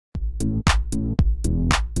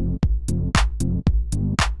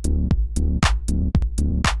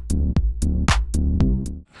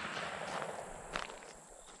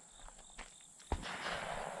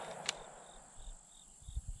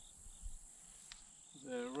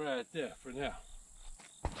right there for now.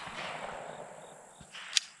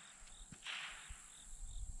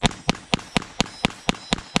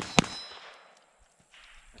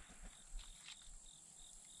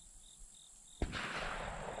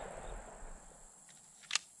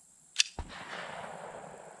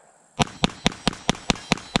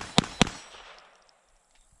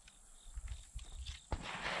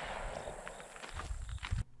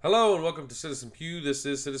 Hello and welcome to Citizen Pew. This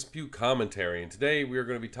is Citizen Pew Commentary, and today we are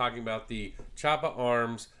going to be talking about the Chiappa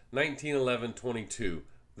Arms 1911-22.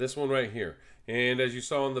 This one right here. And as you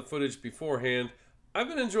saw in the footage beforehand, I've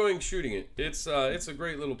been enjoying shooting it. It's a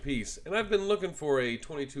great little piece, and I've been looking for a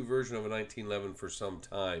 22 version of a 1911 for some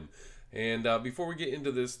time. And before we get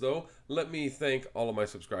into this, though, let me thank all of my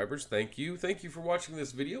subscribers. Thank you. Thank you for watching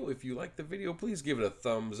this video. If you like the video, please give it a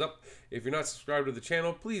thumbs up. If you're not subscribed to the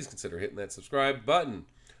channel, please consider hitting that subscribe button.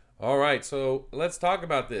 All right, so let's talk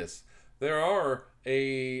about this. There are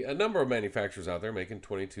a number of manufacturers out there making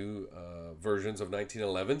 22 versions of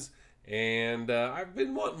 1911s, and I've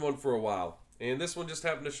been wanting one for a while. And this one just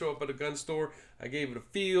happened to show up at a gun store. I gave it a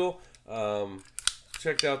feel,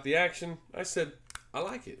 checked out the action. I said, I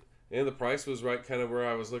like it. And the price was right kind of where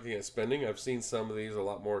I was looking at spending. I've seen some of these a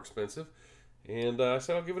lot more expensive. And I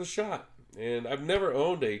said, I'll give it a shot. And I've never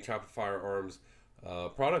owned a Chiappa Firearms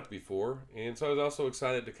product before, and so I was also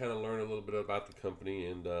excited to kind of learn a little bit about the company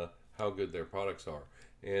and how good their products are.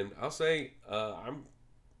 And I'll say I'm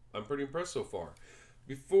pretty impressed so far.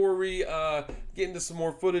 Before we get into some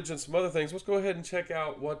more footage and some other things, let's go ahead and check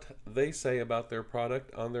out what they say about their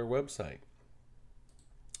product on their website.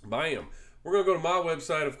 Bam! We're going to go to my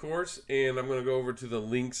website, of course, and I'm going to go over to the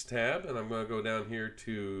links tab, and I'm going to go down here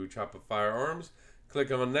to Chiappa Firearms.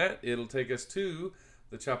 Click on that. It'll take us to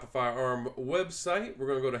the Chiappa Firearm website. We're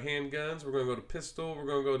going to go to handguns. We're going to go to pistol. We're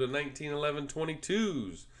going to go to 1911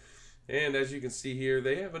 22s. And as you can see here,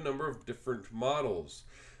 they have a number of different models.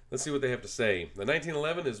 Let's see what they have to say. The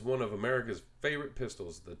 1911 is one of America's favorite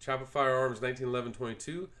pistols. The Chiappa Firearms 1911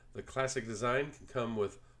 22, the classic design, can come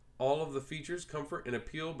with all of the features, comfort, and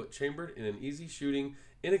appeal, but chambered in an easy shooting,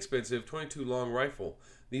 inexpensive 22 long rifle.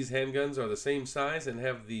 These handguns are the same size and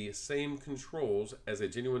have the same controls as a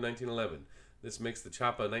genuine 1911. This makes the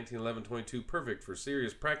Chiappa 1911-22 perfect for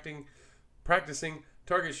serious practicing,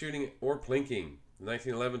 target shooting, or plinking. The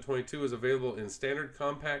 1911-22 is available in standard,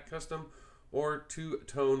 compact, custom, or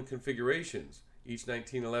two-tone configurations. Each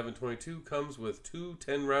 1911-22 comes with two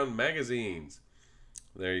 10-round magazines.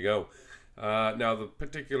 There you go. Now, the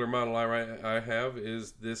particular model I have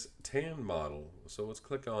is this tan model. So let's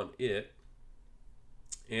click on it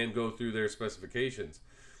and go through their specifications.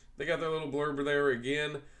 They got their little blurb there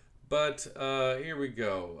again. But here we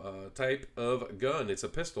go. Type of gun. It's a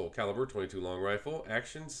pistol. Caliber 22 long rifle.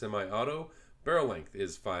 Action semi-auto. Barrel length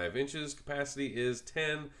is 5 inches. Capacity is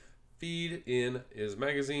 10. Feed in is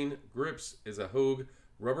magazine. Grips is a Hogue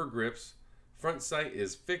rubber grips. Front sight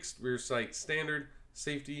is fixed. Rear sight standard.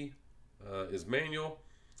 Safety is manual.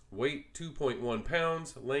 Weight 2.1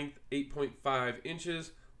 pounds. Length 8.5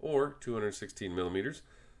 inches or 216 millimeters.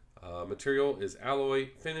 Material is alloy.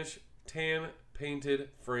 Finish tan. Painted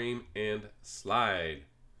frame and slide.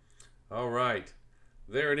 All right,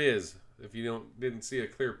 there it is. If you didn't see a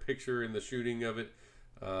clear picture in the shooting of it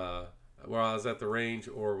while I was at the range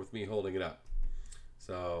or with me holding it up.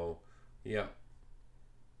 So yeah,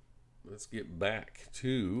 let's get back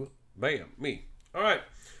to me. All right,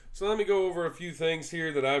 so let me go over a few things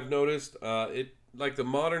here that I've noticed. Like the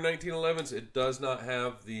modern 1911s, it does not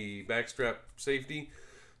have the backstrap safety.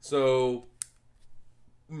 So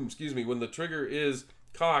excuse me, when the trigger is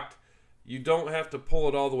cocked, you don't have to pull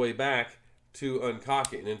it all the way back to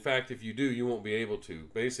uncock it. And in fact, if you do, you won't be able to.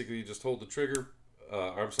 Basically, you just hold the trigger,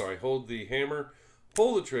 hold the hammer,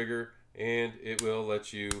 pull the trigger, and it will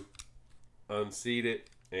let you unseat it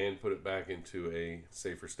and put it back into a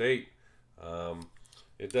safer state.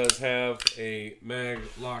 It does have a mag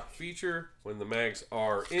lock feature. When the mags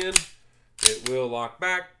are in, it will lock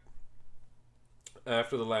back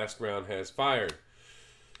after the last round has fired.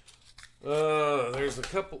 There's a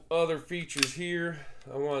couple other features here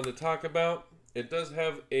I wanted to talk about. It does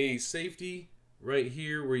have a safety right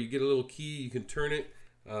here where you get a little key. You can turn it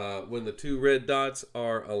when the two red dots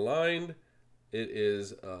are aligned. It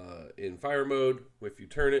is in fire mode. If you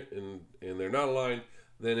turn it and they're not aligned,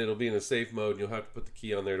 then it'll be in a safe mode and you'll have to put the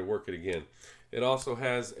key on there to work it again. It also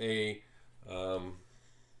has a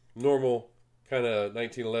normal kind of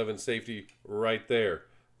 1911 safety right there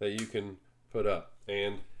that you can put up.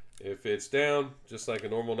 And if it's down, just like a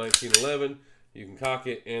normal 1911, you can cock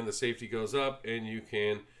it and the safety goes up and you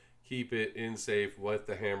can keep it in safe with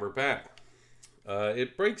the hammer back.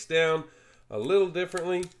 It breaks down a little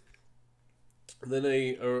differently than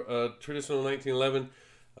a traditional 1911.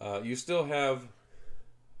 You still have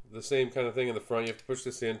the same kind of thing in the front. You have to push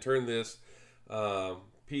this in, turn this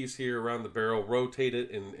piece here around the barrel, rotate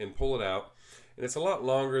it, and pull it out. And it's a lot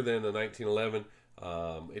longer than the 1911.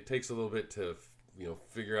 It takes a little bit to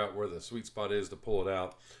figure out where the sweet spot is to pull it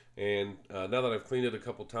out. And now that I've cleaned it a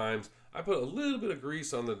couple times, I put a little bit of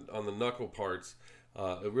grease on the knuckle parts.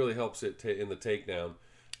 It really helps it in the takedown.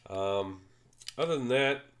 Other than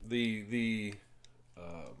that, the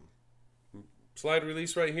slide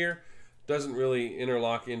release right here doesn't really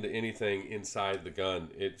interlock into anything inside the gun.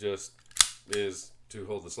 It just is to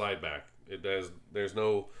hold the slide back. There's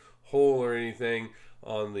no hole or anything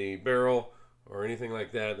on the barrel or anything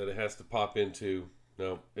like that it has to pop into.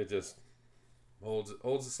 No, it just holds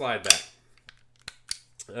the slide back.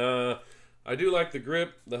 I do like the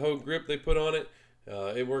grip, the Hogue grip they put on it.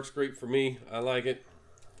 It works great for me. I like it.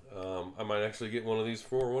 I might actually get one of these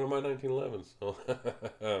for one of my 1911s. So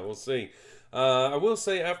we'll see. I will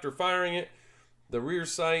say after firing it, the rear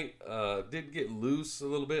sight did get loose a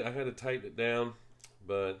little bit. I had to tighten it down,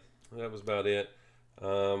 but that was about it.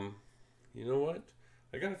 You know what?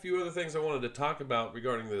 I got a few other things I wanted to talk about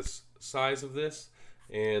regarding this size of this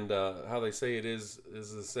and how they say it is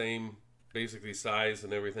the same basically size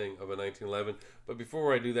and everything of a 1911. But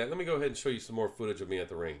before I do that, let me go ahead and show you some more footage of me at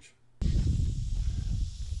the range.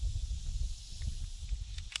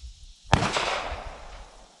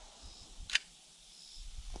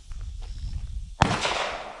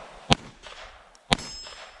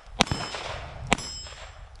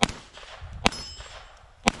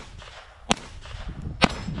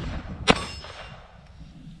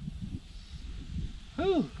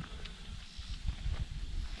 Whew.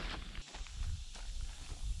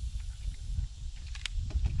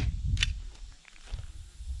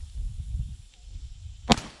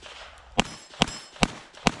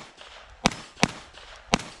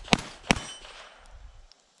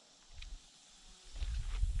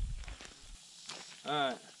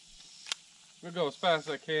 Alright, I'm going to go as fast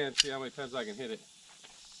as I can, see how many times I can hit it.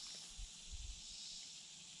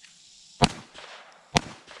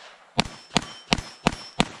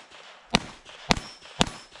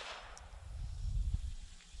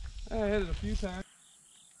 I hit it a few times.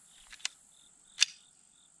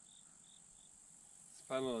 It's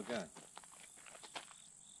a fun little gun.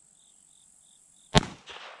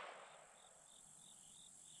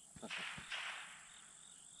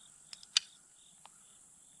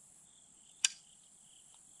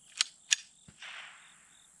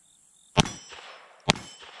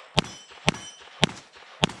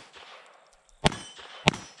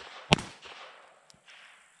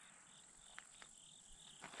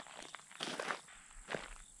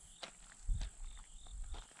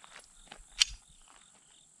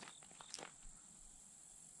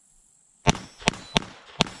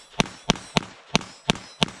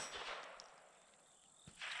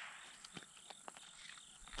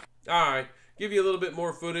 All right, give you a little bit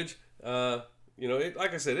more footage.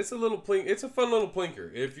 Like I said, it's a fun little plinker.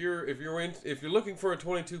 If you're looking for a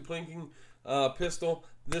 22 plinking pistol,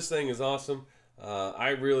 this thing is awesome.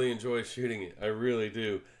 I really enjoy shooting it. I really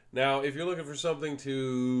do. Now, if you're looking for something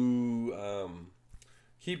to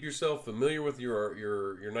keep yourself familiar with your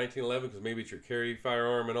 1911, because maybe it's your carry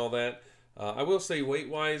firearm and all that, I will say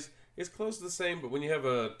weight-wise, it's close to the same. But when you have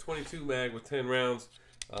a 22 mag with 10 rounds,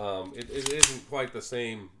 it isn't quite the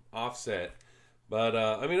same offset. But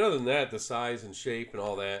I mean, other than that, the size and shape and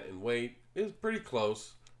all that and weight is pretty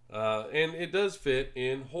close. And it does fit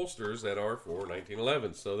in holsters that are for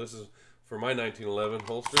 1911. So this is for my 1911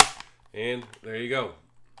 holster, and there you go.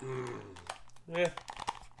 Yeah,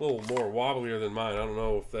 a little more wobblier than mine. I don't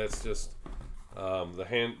know if that's just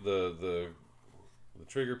the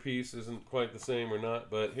trigger piece isn't quite the same or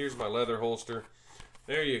not. But here's my leather holster.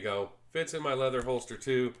 There you go. Fits in my leather holster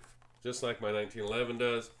too, just like my 1911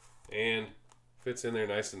 does, and fits in there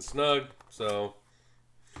nice and snug. So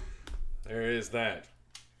there is that.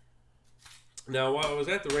 Now, while I was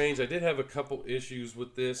at the range, I did have a couple issues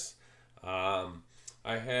with this. I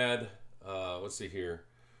had, let's see here,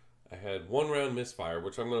 I had one round misfire,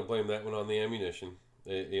 which I'm going to blame that one on the ammunition.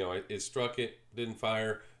 It struck it, didn't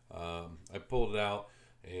fire. I pulled it out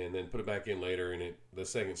and then put it back in later, and the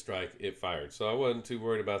second strike, it fired. So I wasn't too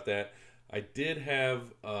worried about that. I did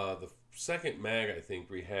have the second mag, I think,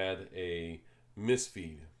 we had a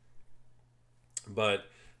misfeed. But,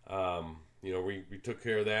 we took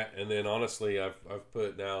care of that. And then, honestly, I've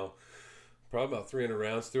put now probably about 300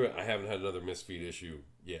 rounds through it. I haven't had another misfeed issue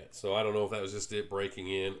yet. So I don't know if that was just it breaking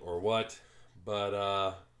in or what. But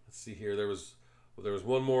let's see here. There was but there was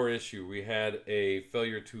one more issue. We had a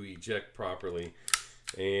failure to eject properly,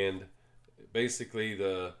 and basically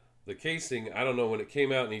the casing, I don't know, when it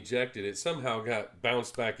came out and ejected, it somehow got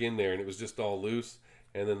bounced back in there, and it was just all loose.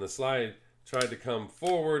 And then the slide tried to come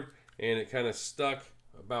forward, and it kind of stuck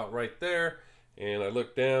about right there. And I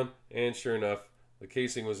looked down, and sure enough, the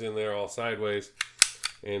casing was in there all sideways.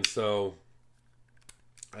 And so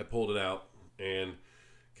I pulled it out and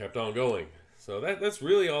kept on going. So that's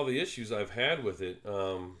really all the issues I've had with it.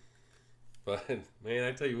 But man,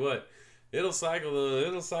 I tell you what, it'll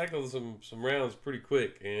cycle some rounds pretty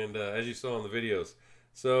quick, and as you saw in the videos.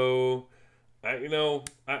 So I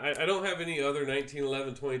don't have any other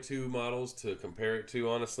 1911-22 models to compare it to,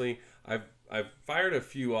 honestly. I've fired a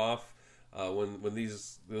few off when the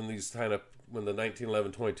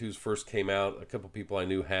 1911-22s first came out. A couple people I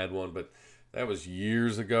knew had one, but that was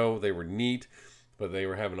years ago. They were neat, but they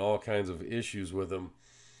were having all kinds of issues with them.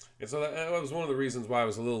 And so that was one of the reasons why I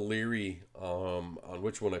was a little leery on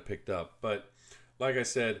which one I picked up. But like I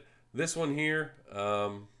said, this one here,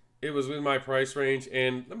 it was in my price range.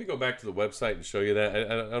 And let me go back to the website and show you that.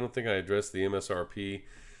 I don't think I addressed the MSRP.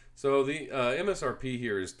 So the MSRP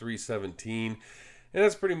here is $317, and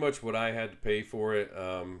that's pretty much what I had to pay for it.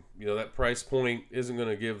 That price point isn't going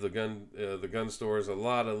to give the gun stores a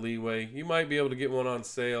lot of leeway. You might be able to get one on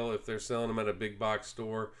sale if they're selling them at a big box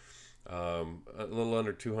store. A little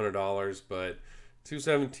under $200, but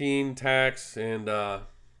 $217 tax and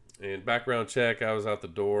background check. I was out the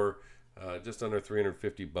door just under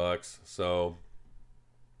 $350. So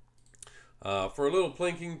for a little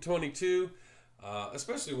plinking 22,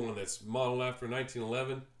 especially one that's modeled after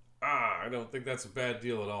 1911, I don't think that's a bad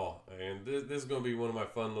deal at all. And this is going to be one of my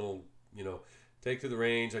fun little, take to the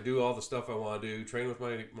range. I do all the stuff I want to do. Train with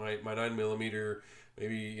my 9mm,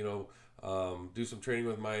 maybe do some training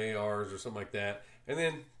with my ARs or something like that, and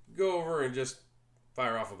then go over and just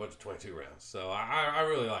fire off a bunch of 22 rounds. So I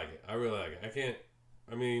really like it. I really like it.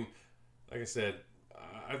 Like I said,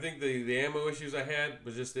 I think the ammo issues I had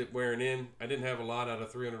was just it wearing in. I didn't have a lot out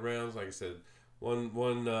of 300 rounds. Like I said, one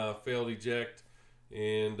failed eject,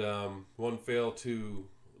 and one failed to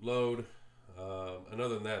load.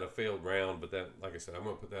 Another than that, a failed round. But that, like I said, I'm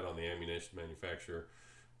gonna put that on the ammunition manufacturer.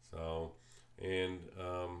 So.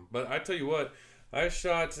 But I tell you what, I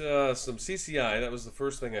shot some CCI. That was the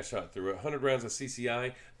first thing I shot through. 100 rounds of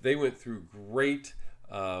CCI. They went through great,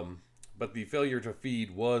 but the failure to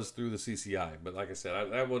feed was through the CCI. But like I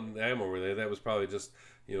said, that wasn't ammo related. That was probably just,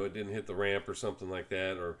 it didn't hit the ramp or something like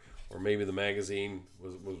that, or maybe the magazine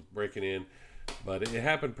was breaking in. But it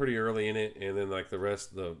happened pretty early in it, and then like the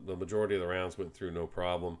rest, the majority of the rounds went through no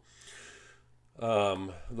problem.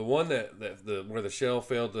 The one where the shell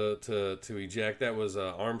failed to eject, that was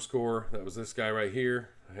arms core. That was this guy right here.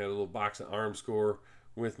 I had a little box of arms core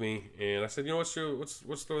with me, and I said, let's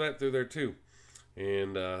throw that through there too,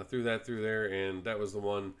 and threw that through there, and that was the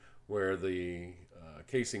one where the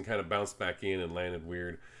casing kind of bounced back in and landed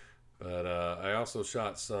weird. But I also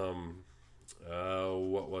shot some,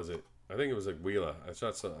 what was it? I think it was a Aguila. I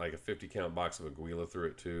shot some, like a 50 count box of Aguila through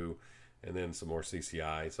it too, and then some more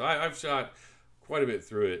CCI. So I've shot quite a bit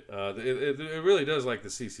through it. It really does like the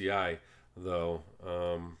CCI though,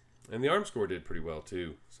 and the arm score did pretty well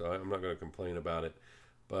too, so I'm not going to complain about it.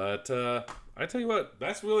 But I tell you what,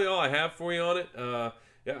 that's really all I have for you on it.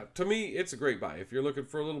 Yeah, to me it's a great buy if you're looking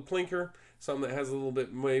for a little plinker, something that has a little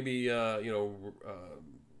bit maybe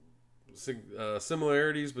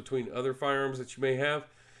similarities between other firearms that you may have.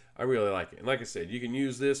 I really like it. And like I said, you can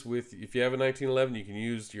use this with, if you have a 1911, you can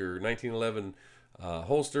use your 1911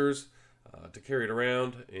 holsters to carry it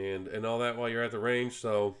around and all that while you're at the range.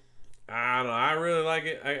 So I don't know, I really like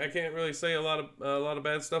it. I can't really say a lot of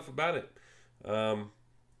bad stuff about it.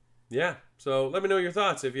 Yeah, so let me know your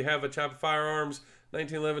thoughts. If you have a Chiappa Firearms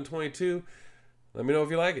 1911-22, let me know if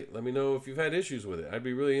you like it. Let me know if you've had issues with it. I'd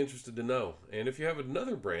be really interested to know. And if you have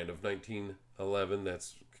another brand of 1911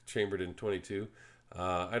 that's chambered in 22,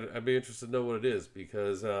 I'd be interested to know what it is,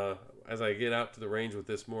 because as I get out to the range with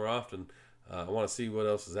this more often, I want to see what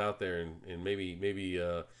else is out there, and maybe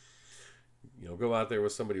go out there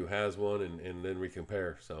with somebody who has one and then we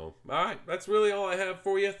compare. So, all right, that's really all I have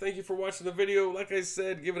for you. Thank you for watching the video. Like I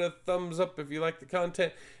said, give it a thumbs up if you like the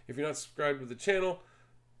content. If you're not subscribed to the channel,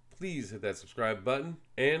 please hit that subscribe button,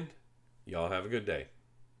 and y'all have a good day.